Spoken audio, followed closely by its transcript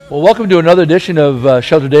Well, welcome to another edition of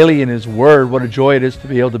Shelter Daily in His Word. What a joy it is to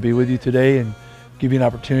be able to be with you today and give you an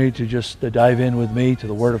opportunity to just dive in with me to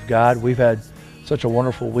the Word of God. We've had such a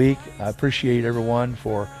wonderful week. I appreciate everyone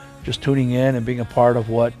for just tuning in and being a part of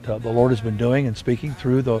what the Lord has been doing and speaking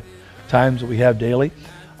through the times that we have daily.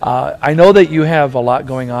 I know that you have a lot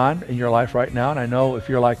going on in your life right now, and I know if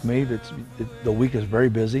you're like me, the week is very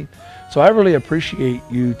busy. So I really appreciate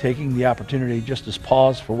you taking the opportunity just to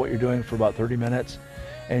pause for what you're doing for about 30 minutes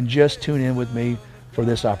and just tune in with me for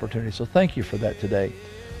this opportunity. So thank you for that today.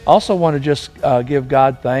 I also want to just give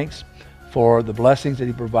God thanks for the blessings that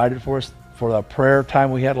He provided for us, for the prayer time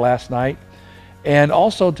we had last night, and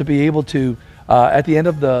also to be able to, at the end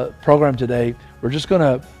of the program today, we're just going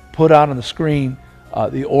to put out on the screen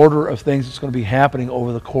the order of things that's going to be happening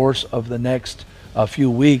over the course of the next few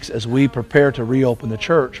weeks as we prepare to reopen the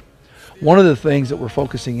church. One of the things that we're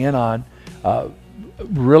focusing in on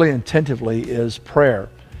really attentively is prayer.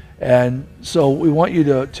 And so we want you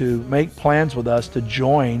to make plans with us to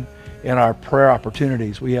join in our prayer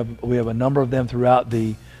opportunities. We have a number of them throughout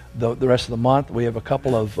the rest of the month. We have a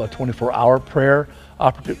couple of 24-hour prayer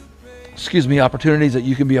opportunities that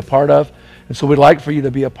you can be a part of. And so we'd like for you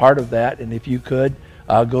to be a part of that. And if you could,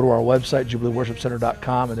 go to our website,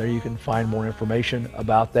 JubileeWorshipCenter.com, and there you can find more information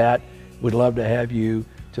about that. We'd love to have you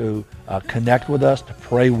to connect with us, to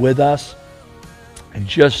pray with us, and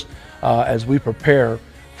just as we prepare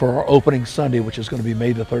for our opening Sunday, which is going to be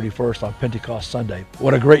May the 31st on Pentecost Sunday.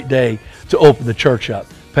 What a great day to open the church up,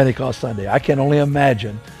 Pentecost Sunday. I can only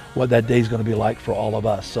imagine what that day is going to be like for all of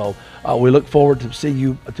us. So we look forward to seeing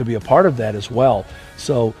you to be a part of that as well.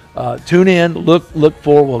 So tune in, look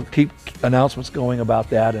for, we'll keep announcements going about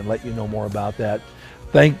that and let you know more about that.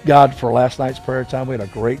 Thank God for last night's prayer time. We had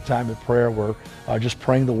a great time in prayer. We're just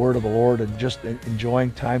praying the word of the Lord and just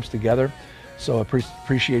enjoying times together. So I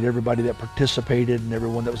appreciate everybody that participated and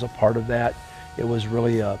everyone that was a part of that. It was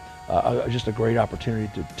really just a great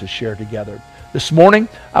opportunity to share together. This morning,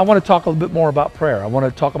 I want to talk a little bit more about prayer. I want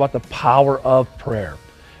to talk about the power of prayer.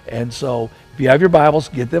 And so if you have your Bibles,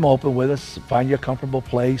 get them open with us. Find you a comfortable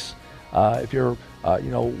place. If you're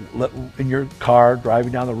in your car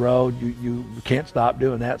driving down the road, you can't stop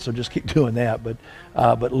doing that, so just keep doing that.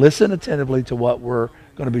 But listen attentively to what we're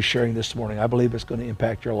going to be sharing this morning. I believe it's going to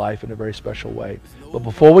impact your life in a very special way. But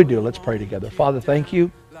before we do, let's pray together. Father, thank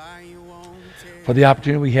you for the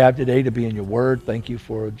opportunity we have today to be in your word. Thank you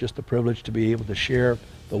for just the privilege to be able to share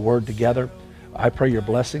the word together. I pray your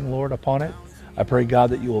blessing, Lord, upon it. I pray,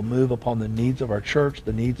 God, that you will move upon the needs of our church,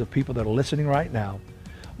 the needs of people that are listening right now.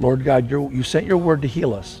 Lord God, you sent your word to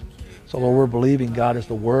heal us. So, Lord, we're believing, God, as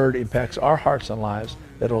the word impacts our hearts and lives,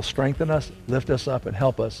 that it will strengthen us, lift us up, and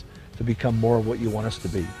help us to become more of what you want us to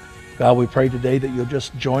be. God, we pray today that you'll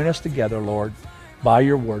just join us together, Lord, by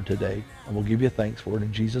your word today, and we'll give you thanks for it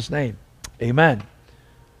in Jesus' name. Amen.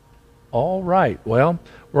 All right. Well,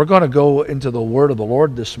 we're going to go into the word of the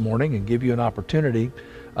Lord this morning and give you an opportunity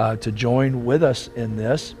to join with us in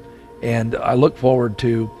this. And I look forward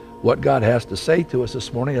to what God has to say to us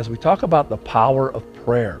this morning as we talk about the power of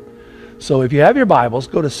prayer. So if you have your Bibles,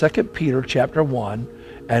 go to 2 Peter chapter 1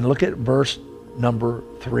 and look at verse number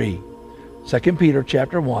 3. 2 Peter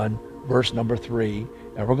chapter 1, verse number 3.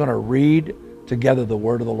 And we're going to read together the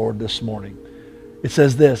word of the Lord this morning. It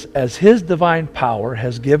says this: as his divine power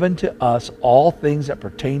has given to us all things that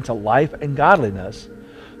pertain to life and godliness,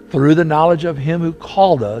 through the knowledge of him who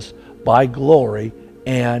called us by glory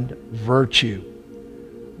and virtue.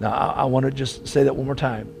 Now, I want to just say that one more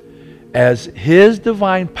time. As his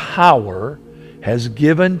divine power has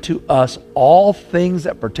given to us all things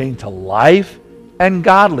that pertain to life and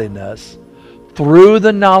godliness, through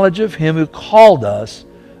the knowledge of him who called us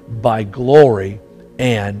by glory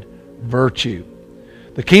and virtue.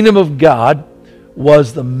 The kingdom of God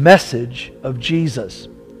was the message of Jesus.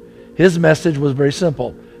 His message was very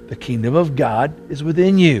simple. The kingdom of God is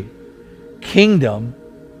within you. Kingdom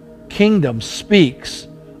speaks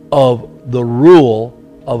of the rule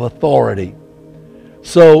of authority.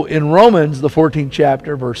 So in Romans, the 14th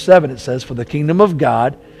chapter, verse 7, it says, for the kingdom of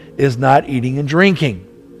God is not eating and drinking,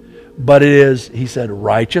 but it is, he said,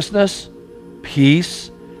 righteousness,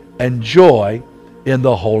 peace, and joy in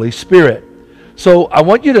the Holy Spirit. So I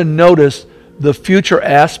want you to notice the future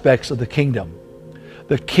aspects of the kingdom.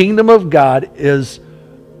 The kingdom of God is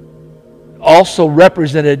also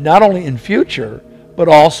represented not only in future, but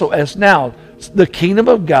also as now. The kingdom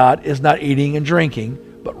of God is not eating and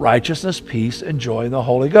drinking, but righteousness, peace, and joy in the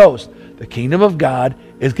Holy Ghost. The kingdom of God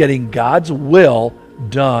is getting God's will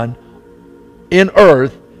done in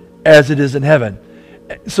earth as it is in heaven.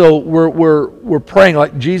 So we're praying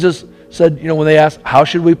like Jesus said, when they asked, how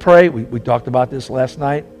should we pray? We talked about this last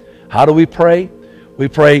night. How do we pray? We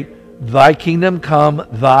pray, thy kingdom come,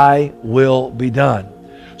 thy will be done.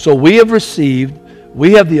 So we have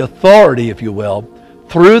the authority, if you will,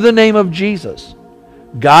 through the name of Jesus.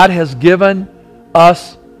 God has given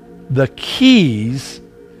us the keys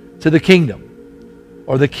to the kingdom,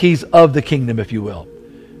 or the keys of the kingdom, if you will.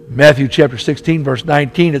 Matthew chapter 16, verse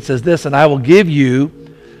 19, it says this, and I will give you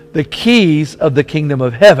the keys of the kingdom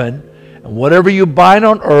of heaven, and whatever you bind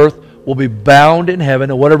on earth will be bound in heaven,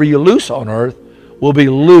 and whatever you loose on earth will be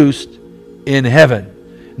loosed in heaven.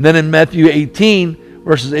 And then in Matthew 18,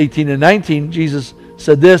 verses 18 and 19, Jesus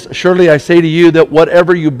said this, surely I say to you that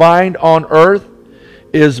whatever you bind on earth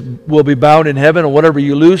will be bound in heaven, and whatever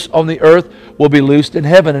you loose on the earth will be loosed in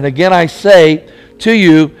heaven. And again I say to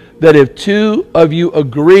you that if two of you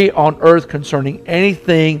agree on earth concerning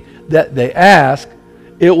anything that they ask,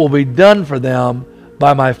 it will be done for them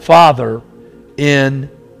by my Father in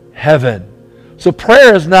heaven. So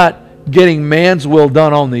prayer is not getting man's will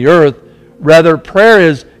done on the earth. Rather, prayer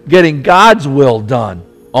is getting God's will done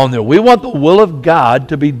on the earth. We want the will of God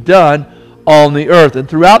to be done on the earth. And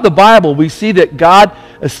throughout the Bible, we see that God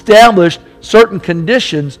established certain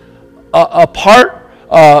conditions apart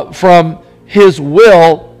from His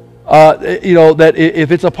will, that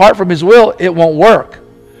if it's apart from His will, it won't work.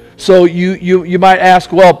 So you might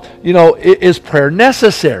ask, well, is prayer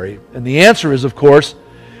necessary? And the answer is, of course,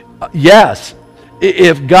 yes.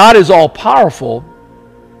 If God is all-powerful,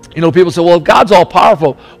 people say, well, if God's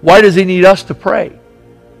all-powerful, why does He need us to pray?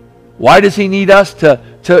 Why does He need us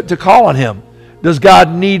to call on Him? Does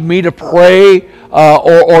God need me to pray,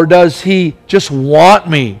 or does He just want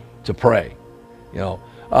me to pray?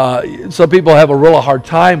 Some people have a real hard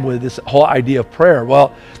time with this whole idea of prayer.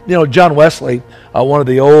 Well, John Wesley, one of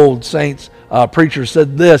the old saints preachers,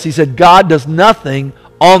 said this. He said, God does nothing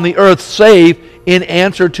on the earth save in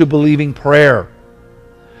answer to believing prayer.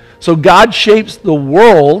 So God shapes the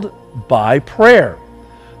world by prayer.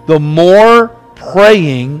 The more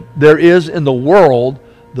praying there is in the world,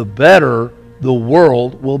 the better the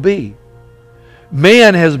world will be.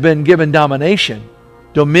 Man has been given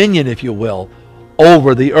dominion, if you will,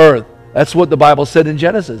 over the earth. That's what the Bible said in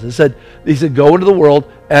Genesis. He said, go into the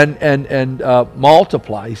world and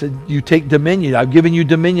multiply. He said, you take dominion. I've given you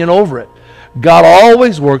dominion over it. God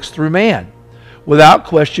always works through man. Without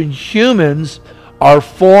question, humans are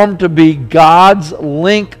formed to be God's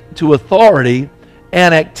link to authority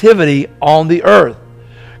and activity on the earth.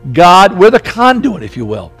 We're the conduit, if you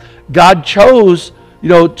will. God chose,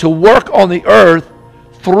 to work on the earth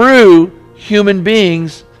through human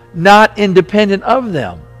beings, not independent of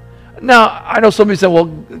them. Now, I know somebody said,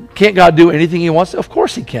 well, can't God do anything He wants? Of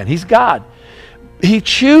course He can. He's God. He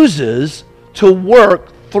chooses to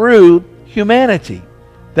work through humanity.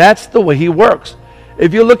 That's the way He works.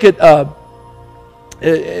 If you look at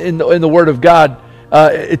in the Word of God,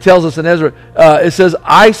 it tells us in Ezra, it says,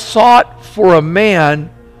 I sought for a man,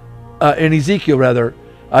 in Ezekiel rather,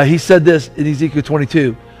 he said this in Ezekiel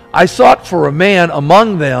 22, I sought for a man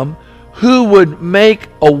among them who would make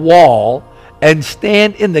a wall and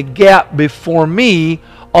stand in the gap before me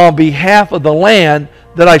on behalf of the land,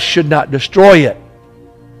 that I should not destroy it.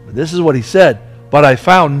 This is what he said, but I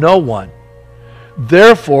found no one.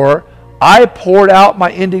 Therefore, I poured out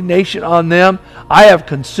my indignation on them. I have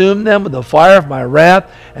consumed them with the fire of my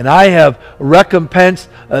wrath, and I have recompensed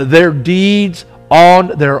their deeds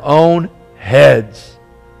on their own heads.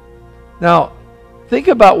 Now, think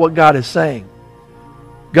about what God is saying.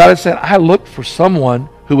 God is saying, I looked for someone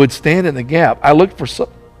who would stand in the gap. I looked for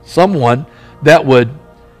someone that would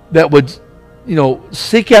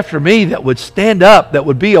seek after me, that would stand up, that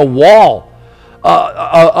would be a wall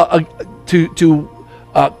to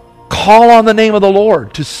call on the name of the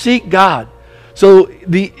Lord, to seek God. So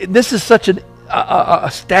this is such a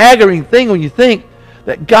staggering thing when you think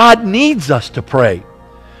that God needs us to pray.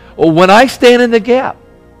 Well, when I stand in the gap,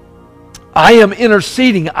 I am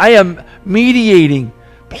interceding, I am mediating,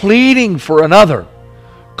 pleading for another,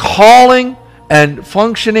 calling and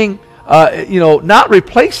functioning, not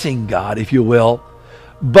replacing God, if you will,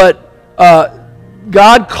 but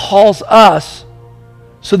God calls us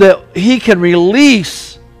so that He can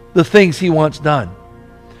release the things He wants done.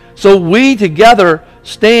 So we together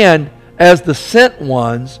stand as the sent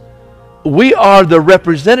ones. We are the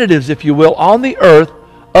representatives, if you will, on the earth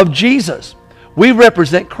of Jesus. We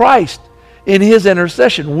represent Christ in His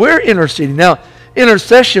intercession. We're interceding. Now,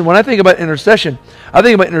 intercession, when I think about intercession, I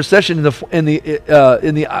think about intercession in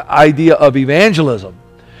the idea of evangelism.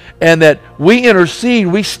 And that we intercede,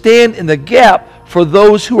 we stand in the gap for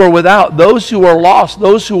those who are without, those who are lost,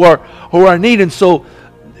 those who are in need. And so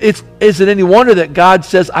is it any wonder that God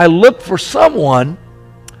says, I look for someone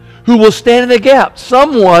who will stand in the gap.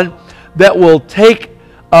 Someone that will take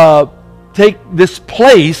this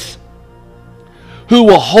place, who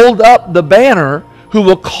will hold up the banner, who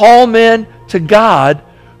will call men to God,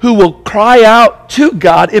 who will cry out to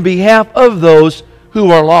God in behalf of those who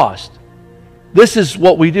are lost. This is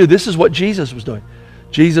what we do. This is what Jesus was doing.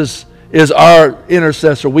 Jesus is our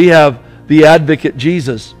intercessor. We have the advocate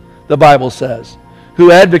Jesus, the Bible says,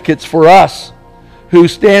 who advocates for us, who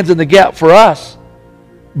stands in the gap for us.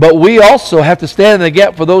 But we also have to stand in the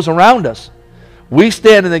gap for those around us. We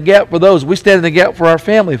stand in the gap for those. We stand in the gap for our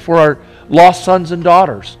family, for our lost sons and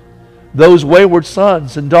daughters, those wayward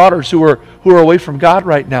sons and daughters who are away from God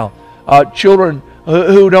right now, children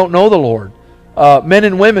who don't know the Lord, men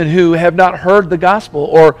and women who have not heard the gospel,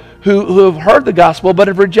 or who have heard the gospel but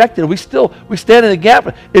have rejected it. We stand in the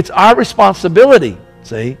gap. It's our responsibility,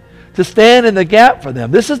 see, to stand in the gap for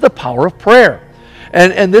them. This is the power of prayer.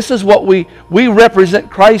 And this is what we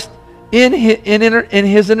represent Christ in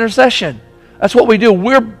His intercession. That's what we do.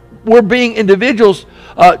 We're being individuals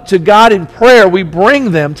to God in prayer. We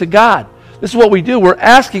bring them to God. This is what we do. We're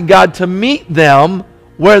asking God to meet them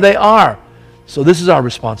where they are. So this is our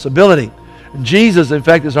responsibility. And Jesus, in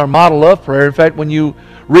fact, is our model of prayer. In fact, when you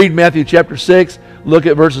read Matthew chapter 6, look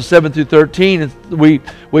at verses 7 through 13.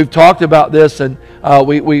 We've talked about this, and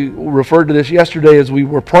we referred to this yesterday as we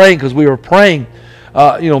were praying, because we were praying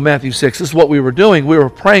Matthew 6. This is what we were doing. We were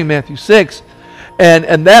praying Matthew 6.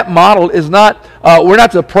 And that model is not, we're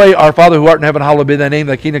not to pray, Our Father who art in heaven, hallowed be thy name,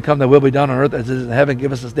 thy kingdom come, thy will be done on earth as it is in heaven,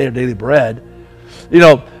 give us this day our daily bread.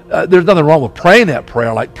 There's nothing wrong with praying that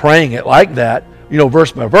prayer, like praying it like that,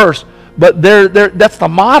 verse by verse. But that's the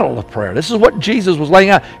model of prayer. This is what Jesus was laying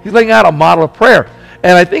out. He's laying out a model of prayer.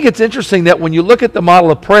 And I think it's interesting that when you look at the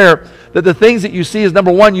model of prayer, that the things that you see is,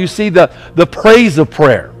 number one, you see the praise of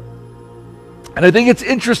prayer. And I think it's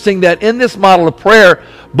interesting that in this model of prayer,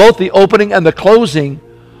 both the opening and the closing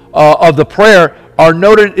of the prayer are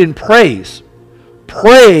noted in praise.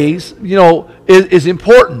 Praise, is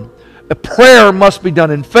important. A prayer must be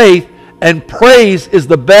done in faith, and praise is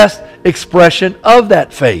the best expression of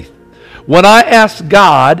that faith. When I ask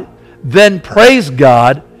God, then praise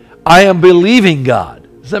God, I am believing God.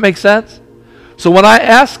 Does that make sense? So when I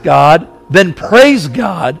ask God, then praise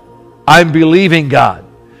God, I'm believing God.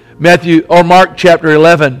 Mark chapter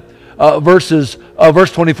 11, verse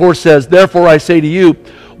 24 says, therefore I say to you,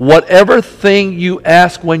 whatever thing you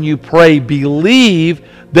ask when you pray, believe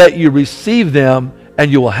that you receive them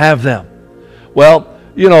and you will have them. Well,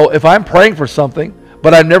 if I'm praying for something,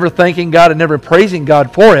 but I'm never thanking God and never praising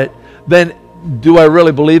God for it, then do I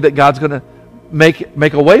really believe that God's going to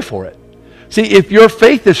make a way for it? See, if your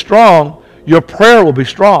faith is strong, your prayer will be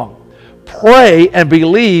strong. Pray and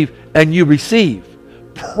believe and you receive.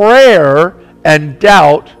 Prayer and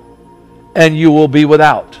doubt and you will be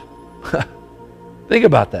without. Think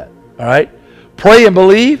about that, all right? Pray and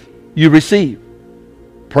believe, you receive.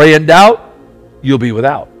 Pray and doubt, you'll be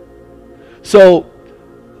without. So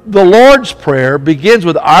the Lord's Prayer begins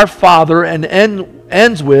with Our Father and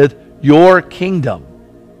ends with Your kingdom.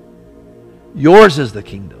 Yours is the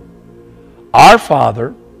kingdom. Our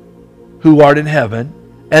Father who art in heaven,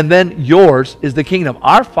 and then yours is the kingdom.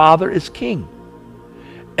 Our Father is king.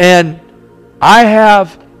 And I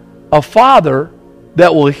have a Father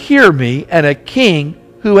that will hear me and a king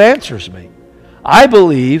who answers me. I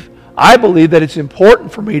believe that it's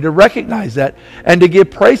important for me to recognize that and to give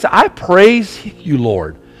praise. I praise you,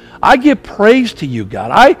 Lord. I give praise to you,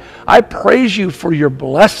 God. I praise you for your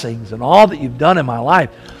blessings and all that you've done in my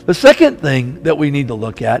life. The second thing that we need to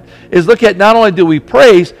look at is not only do we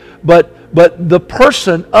praise, but the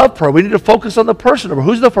person of prayer. We need to focus on the person of prayer.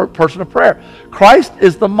 Who's the person of prayer? Christ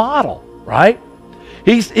is the model, right?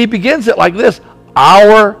 He begins it like this,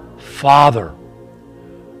 Our Father.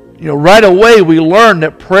 Right away we learn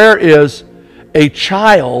that prayer is a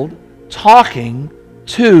child talking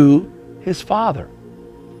to his father.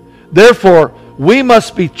 Therefore, we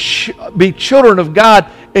must be children of God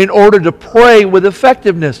in order to pray with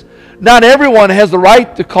effectiveness. Not everyone has the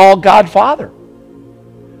right to call God Father.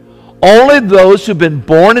 Only those who've been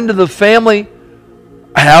born into the family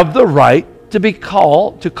have the right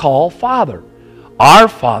to call Father. Our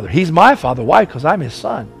Father. He's my Father. Why? Because I'm His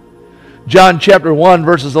Son. John chapter 1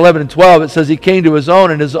 verses 11 and 12, it says, He came to His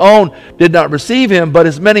own, and His own did not receive Him, but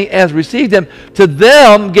as many as received Him, to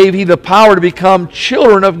them gave He the power to become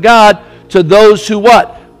children of God, to those who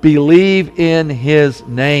what? Believe in His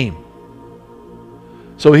name.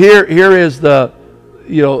 So here is the,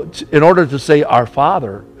 in order to say Our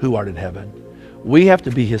Father who art in heaven, we have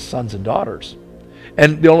to be His sons and daughters.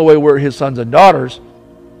 And the only way we're His sons and daughters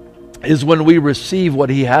is when we receive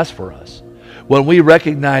what He has for us. when we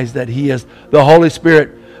recognize that He is, the Holy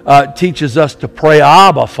Spirit teaches us to pray,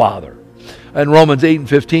 Abba, Father. In Romans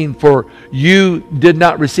 8:15, for you did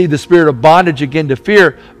not receive the spirit of bondage again to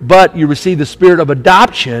fear, but you received the spirit of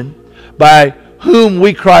adoption, by whom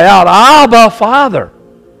we cry out, Abba, Father.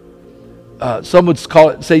 Some would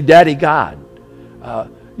say Daddy God.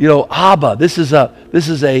 Abba. This is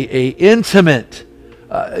a intimate.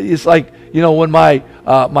 It's like, when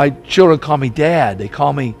my children call me Dad, they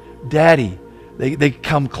call me Daddy. They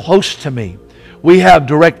come close to me. We have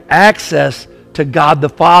direct access to God the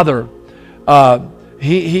Father.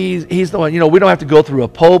 He's the one. We don't have to go through a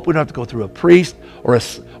pope. We don't have to go through a priest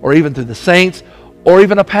or even through the saints or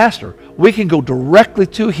even a pastor. We can go directly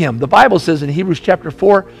to Him. The Bible says in Hebrews chapter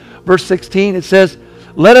 4, verse 16, it says,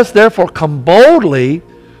 let us therefore come boldly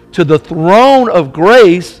to the throne of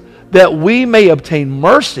grace, that we may obtain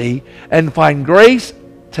mercy and find grace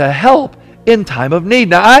to help in time of need.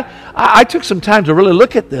 Now, I took some time to really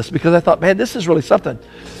look at this, because I thought, man, this is really something.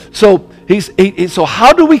 So so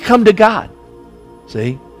how do we come to God?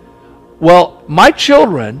 See? Well, my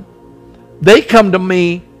children, they come to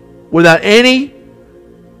me without any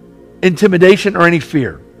intimidation or any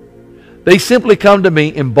fear. They simply come to me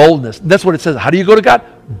in boldness. That's what it says. How do you go to God?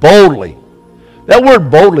 Boldly. That word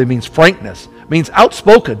boldly means frankness, means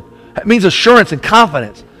outspoken. It means assurance and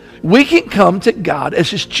confidence. We can come to God as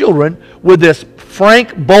His children with this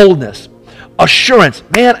frank boldness, assurance.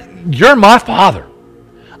 Man, you're my Father.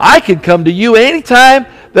 I can come to you anytime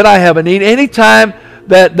that I have a need, anytime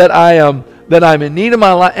that I'm in need of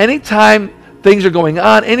my life, anytime things are going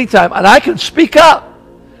on, anytime, and I can speak up.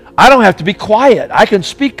 I don't have to be quiet. I can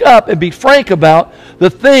speak up and be frank about the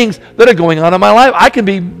things that are going on in my life. I can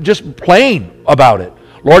be just plain about it.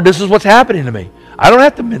 Lord, this is what's happening to me. I don't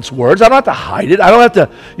have to mince words. I don't have to hide it. I don't have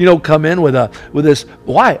to, come in with this.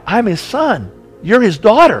 Why? I'm His son. You're His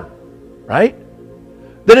daughter, right?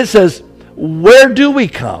 Then it says, where do we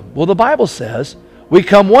come? Well, the Bible says we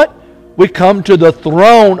come what? We come to the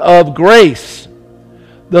throne of grace.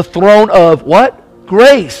 The throne of what?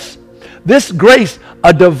 Grace. This grace,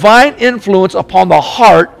 a divine influence upon the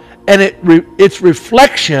heart and its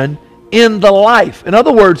reflection in the life. In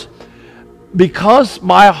other words, because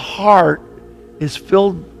my heart is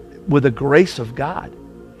filled with the grace of God,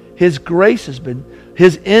 His grace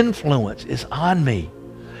His influence is on me.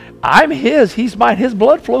 I'm His, He's mine. His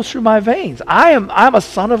blood flows through my veins. I'm a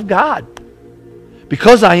son of God.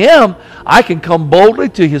 Because I am, I can come boldly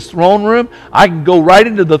to His throne room. I can go right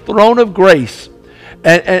into the throne of grace.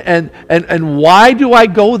 And why do I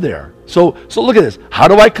go there? So look at this. How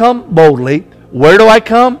do I come? Boldly. Where do I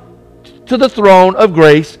come? To the throne of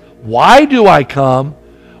grace. Why do I come?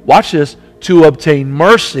 Watch this. To obtain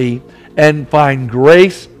mercy and find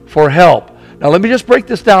grace for help. Now let me just break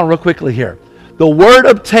this down real quickly here. The word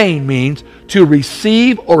obtain means to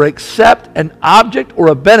receive or accept an object or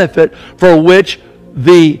a benefit for which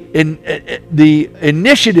the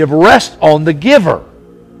initiative rests on the giver.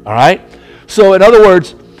 All right? So in other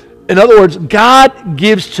words, God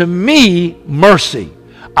gives to me mercy.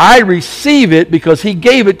 I receive it because He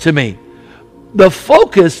gave it to me. The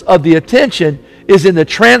focus of the attention is in the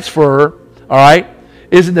transfer, all right,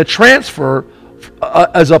 is in the transfer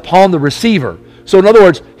as upon the receiver. So in other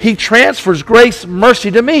words, He transfers grace,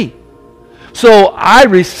 mercy to me. So I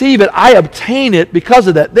receive it, I obtain it because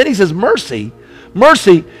of that. Then He says mercy.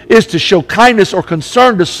 Mercy is to show kindness or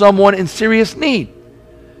concern to someone in serious need.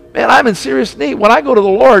 Man, I'm in serious need. When I go to the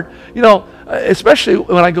Lord, especially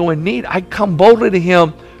when I go in need, I come boldly to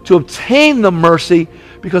Him to obtain the mercy,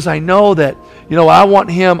 because I know that, I want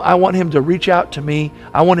Him to reach out to me.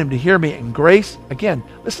 I want Him to hear me. And grace, again,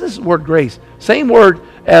 listen to this word grace. Same word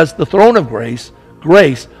as the throne of grace.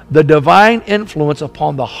 Grace, the divine influence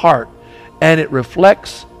upon the heart, and it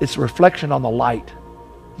reflects its reflection on the light.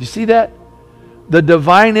 You see that? The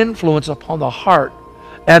divine influence upon the heart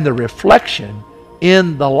and the reflection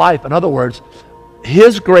in the life. In other words,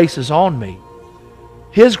 His grace is on me.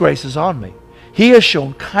 His grace is on me. He has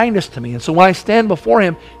shown kindness to me. And so when I stand before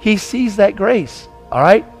Him, He sees that grace. All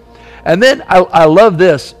right? And then I love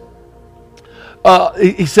this.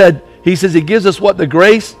 He says He gives us what? The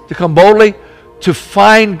grace to come boldly, to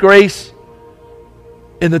find grace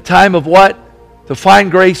in the time of what? To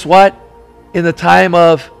find grace what? In the time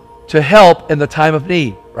of, to help in the time of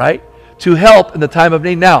need, right? To help in the time of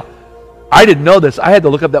need. Now, I didn't know this. I had to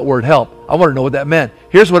look up that word help. I want to know what that meant.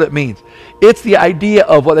 Here's what it means. It's the idea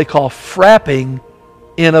of what they call frapping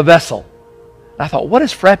in a vessel. I thought, what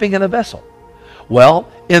is frapping in a vessel? Well,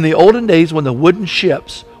 in the olden days when the wooden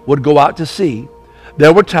ships would go out to sea,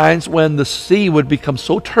 there were times when the sea would become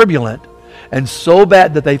so turbulent and so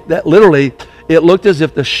bad that literally it looked as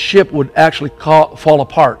if the ship would actually fall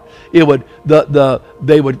apart. It would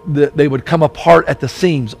they would come apart at the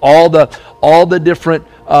seams. All the different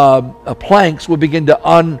planks would begin to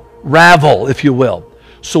unravel, if you will.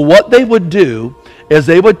 So what they would do is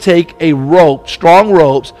they would take a rope, strong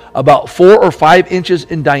ropes, about 4 or 5 inches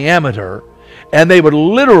in diameter, and they would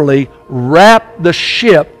literally wrap the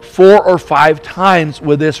ship 4 or 5 times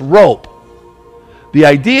with this rope. The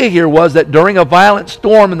idea here was that during a violent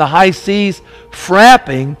storm in the high seas,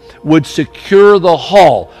 frapping would secure the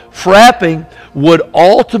hull. Frapping would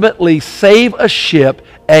ultimately save a ship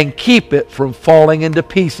and keep it from falling into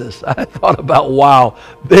pieces. I thought about, wow,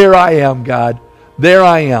 there I am, God. There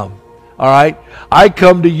I am. All right? I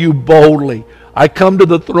come to you boldly. I come to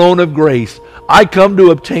the throne of grace. I come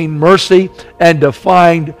to obtain mercy and to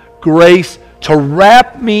find grace to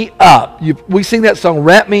wrap me up. We sing that song,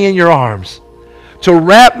 Wrap Me in Your Arms. To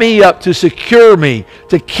wrap me up, to secure me,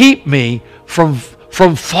 to keep me from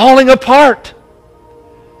falling apart.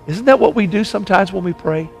 Isn't that what we do sometimes when we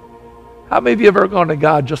pray? How many of you have ever gone to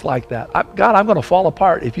God just like that? God, I'm going to fall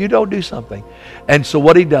apart if you don't do something. And so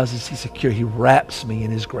what he does is he wraps me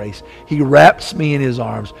in his grace. He wraps me in his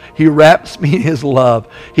arms. He wraps me in his love.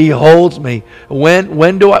 He holds me.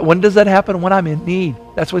 When does that happen? When I'm in need.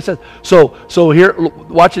 That's what he says. So here,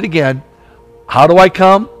 watch it again. How do I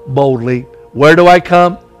come? Boldly. Where do I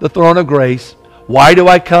come? The throne of grace. Why do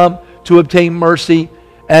I come? To obtain mercy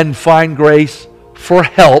and find grace for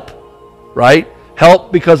help, right?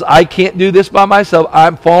 Help because I can't do this by myself.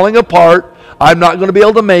 I'm falling apart. I'm not going to be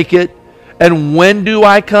able to make it. And when do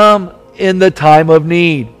I come? In the time of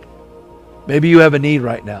need. Maybe you have a need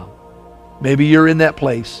right now. Maybe you're in that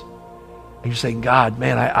place. And you're saying, God,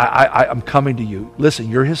 man, I'm coming to you. Listen,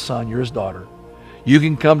 you're his son. You're his daughter. You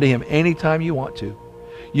can come to him anytime you want to.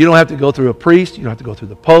 You don't have to go through a priest. You don't have to go through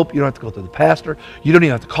the pope. You don't have to go through the pastor. You don't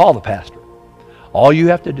even have to call the pastor. All you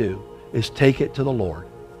have to do is take it to the Lord.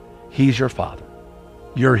 He's your father.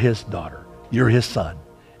 You're his daughter. You're his son.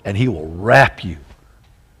 And he will wrap you.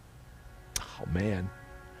 Oh, man.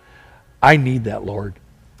 I need that, Lord.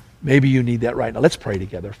 Maybe you need that right now. Let's pray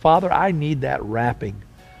together. Father, I need that wrapping,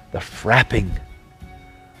 the frapping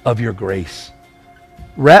of your grace.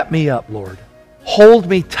 Wrap me up, Lord. Hold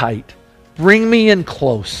me tight. Bring me in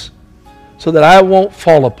close so that I won't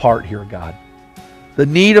fall apart here, God. The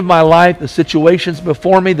need of my life, the situations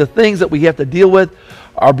before me, the things that we have to deal with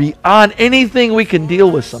are beyond anything we can deal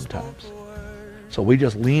with sometimes. So we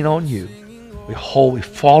just lean on you. We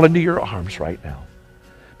fall into your arms right now.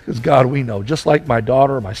 Because God, we know, just like my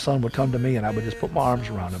daughter or my son would come to me and I would just put my arms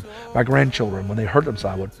around them. My grandchildren, when they hurt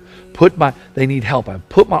themselves, they need help. I would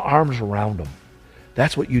put my arms around them.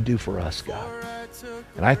 That's what you do for us, God.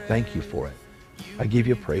 And I thank you for it. I give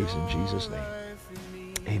you praise in Jesus'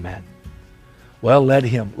 name. Amen. Well, let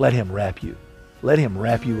him wrap you. Let him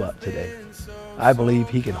wrap you up today. I believe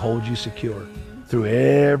he can hold you secure through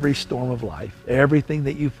every storm of life. Everything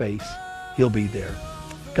that you face, he'll be there.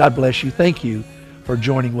 God bless you. Thank you for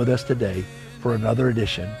joining with us today for another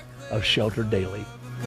edition of Sheltered Daily.